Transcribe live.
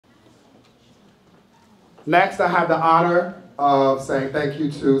Next, I have the honor of saying thank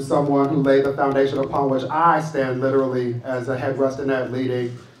you to someone who laid the foundation upon which I stand literally as a head rustinet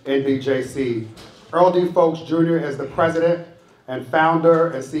leading NBJC. Earl D. Fowlkes Jr. is the president and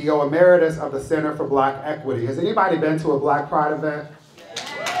founder and CEO emeritus of the Center for Black Equity. Has anybody been to a Black Pride event?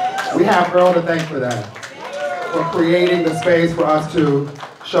 We have Earl to thank for that, for creating the space for us to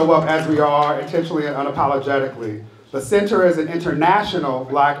show up as we are, intentionally and unapologetically. The Center is an international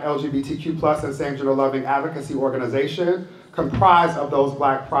Black LGBTQ+ and same-gender-loving advocacy organization comprised of those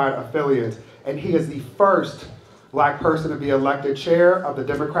Black Pride affiliates. And he is the first Black person to be elected chair of the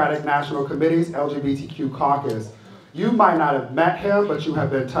Democratic National Committee's LGBTQ caucus. You might not have met him, but you have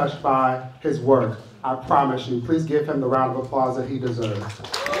been touched by his work. I promise you. Please give him the round of applause that he deserves.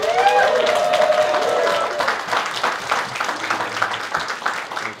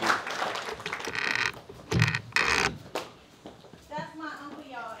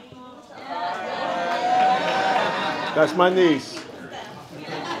 That's my niece.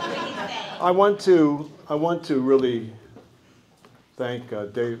 I want to really thank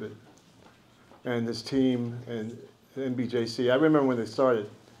David and his team and NBJC. I remember when they started.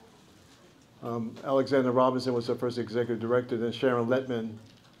 Alexander Robinson was the first executive director, then Sharon Letman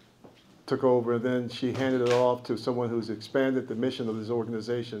took over, and then she handed it off to someone who's expanded the mission of this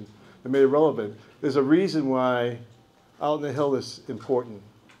organization and made it relevant. There's a reason why Out on the Hill is important,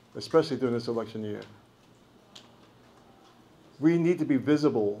 especially during this election year. We need to be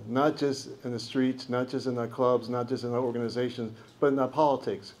visible, not just in the streets, not just in our clubs, not just in our organizations, but in our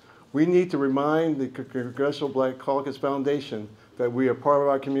politics. We need to remind the Congressional Black Caucus Foundation that we are part of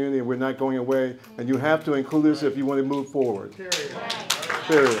our community and we're not going away, and you have to include us if you want to move forward.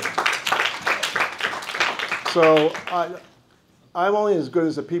 Period. So I'm only as good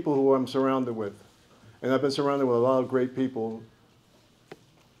as the people who I'm surrounded with. And I've been surrounded with a lot of great people.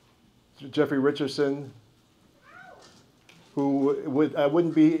 Jeffrey Richardson, who I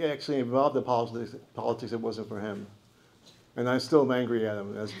wouldn't be actually involved in politics if it wasn't for him. And I still am angry at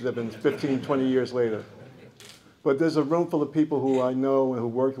him. It's been 15, 20 years later. But there's a room full of people who I know and who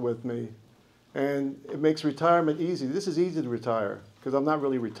worked with me. And it makes retirement easy. This is easy to retire, because I'm not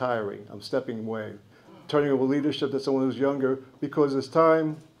really retiring. I'm stepping away, turning over leadership to someone who's younger, because it's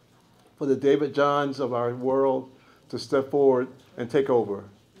time for the David Johns of our world to step forward and take over.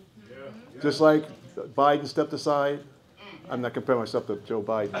 Just like Biden stepped aside. I'm not comparing myself to Joe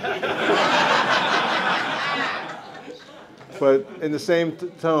Biden. But in the same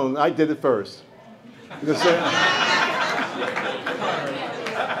tone, I did it first. In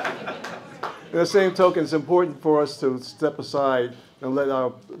the same token, it's important for us to step aside and let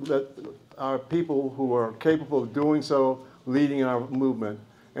our people who are capable of doing so leading our movement.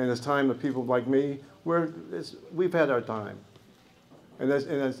 And it's time that people like me, we've had our time. And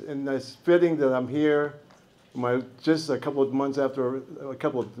that's fitting that I'm here. Just a couple of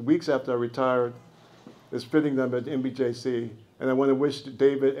weeks after I retired, it's fitting that I'm at NBJC, and I want to wish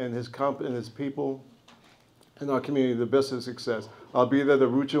David and his people and our community the best of success. I'll be there to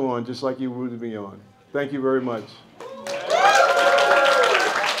root you on, just like you rooted me on. Thank you very much. Thank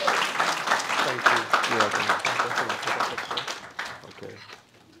you. You're welcome. Okay.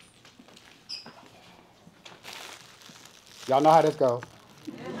 Y'all know how this goes.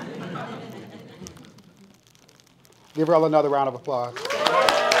 Give Earl another round of applause.